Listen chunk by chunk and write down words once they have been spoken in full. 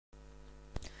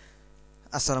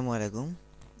আসসালামু আলাইকুম।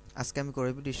 আজকে আমি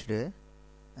করে ভিডিও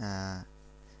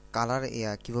কালার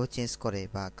কীভাবে চেঞ্জ করে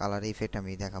বা কালার ইফেক্ট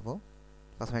আমি দেখাবো।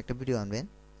 প্রথমে একটা ভিডিও আনবেন।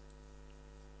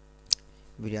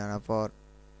 ভিডিও আনার পর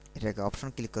এটাকে অপশন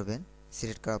ক্লিক করবেন।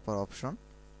 সিলেক্ট করার পর অপশন,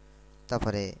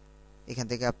 তারপরে এখান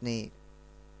থেকে আপনি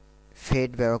ফেড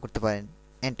ব্যবহার করতে পারেন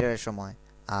এন্টারের সময়,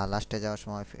 আর লাস্টে যাওয়ার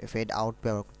সময় ফেড আউট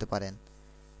ব্যবহার করতে পারেন।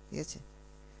 ঠিক আছে।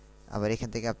 আবার এখান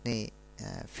থেকে আপনি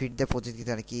ফিড দ্য প্রজেক্ট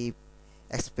দিতে পারেন, কি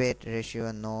এক্সপেক্ট রেশিও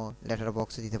নো লেটার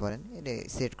বক্সে দিতে পারেন। এটা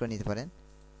সিলেক্ট করে নিতে পারেন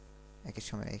একই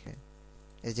সময়। এখানে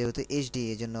যেহেতু এইচডি,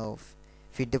 এই জন্য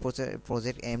ফিড দ্য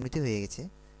প্রজেক্ট এমনিতে হয়ে গেছে।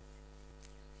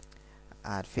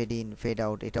 আর ফেড ইন ফেড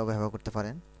আউট এটাও ব্যবহার করতে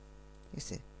পারেন। ঠিক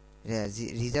আছে।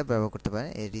 রিজার্ভ ব্যবহার করতে পারেন।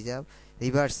 এই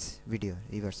রিভার্স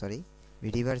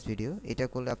ভিডিও এটা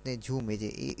করলে আপনি জুম, এই যে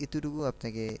এতটুকু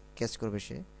আপনাকে ক্যাচ করবে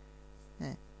সে।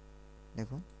 হ্যাঁ,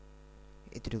 দেখুন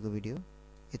এতটুকু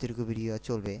ভিডিও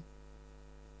চলবে।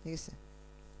 ঠিক আছে।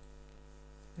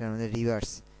 এর মধ্যে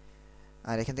রিভার্স।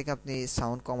 আর এখান থেকে আপনি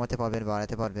সাউন্ড কমাতে পারবেন,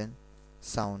 বাড়াতে পারবেন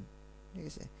সাউন্ড। ঠিক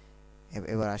আছে।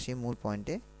 এবার আসি মূল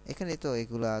পয়েন্টে। এখানে তো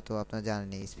এগুলা তো আপনারা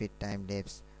জানেনই, স্পিড, টাইম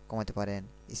ল্যাপস কমাতে পারেন,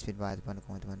 স্পিড বাড়াতে পারেন,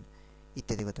 কমাতে পারেন,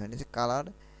 ইত্যাদি করতে পারেন। যে কালার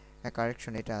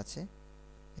কারেকশন এটা আছে,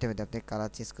 এটার মধ্যে আপনি কালার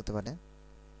চেঞ্জ করতে পারেন।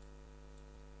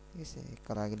 ঠিক আছে।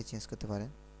 কালারগুলি চেঞ্জ করতে পারেন,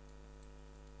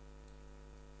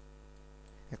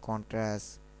 কন্ট্রাস্ট,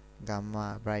 গাম্মা,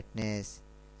 ব্রাইটনেস,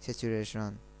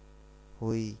 স্যাচুরেশন,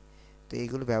 হুই, তো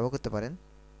এইগুলো ব্যবহার করতে পারেন।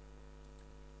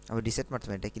 আবার রিসেট মারতে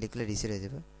পারেন, এটা ক্লিক করলে রিসেট হয়ে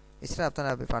যাবে। এছাড়া আপনারা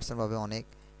পার্সোনালভাবে অনেক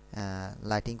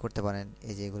লাইটিং করতে পারেন।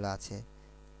 এই যে এগুলো আছে,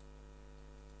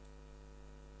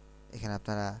 এখানে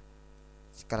আপনারা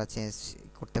কালার চেঞ্জ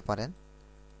করতে পারেন।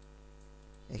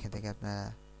 এখান থেকে আপনারা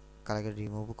কালারকে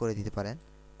রিমুভ করে দিতে পারেন,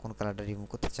 কোন কালারটা রিমুভ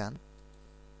করতে চান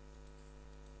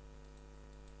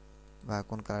বা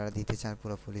কোন কালারটা দিতে চান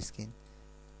পুরো ফুল স্ক্রিন।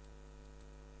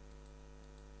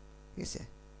 ঠিক আছে।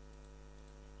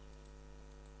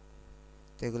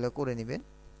 তো এগুলো করে নেবেন।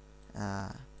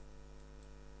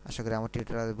 আশা করি আমার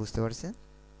টিউটোরিয়াল বুঝতে পারছেন।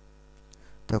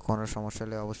 তো কোনো সমস্যা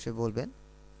হলে অবশ্যই বলবেন,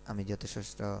 আমি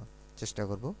যথেষ্ট চেষ্টা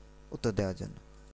করব উত্তর দেওয়ার জন্য।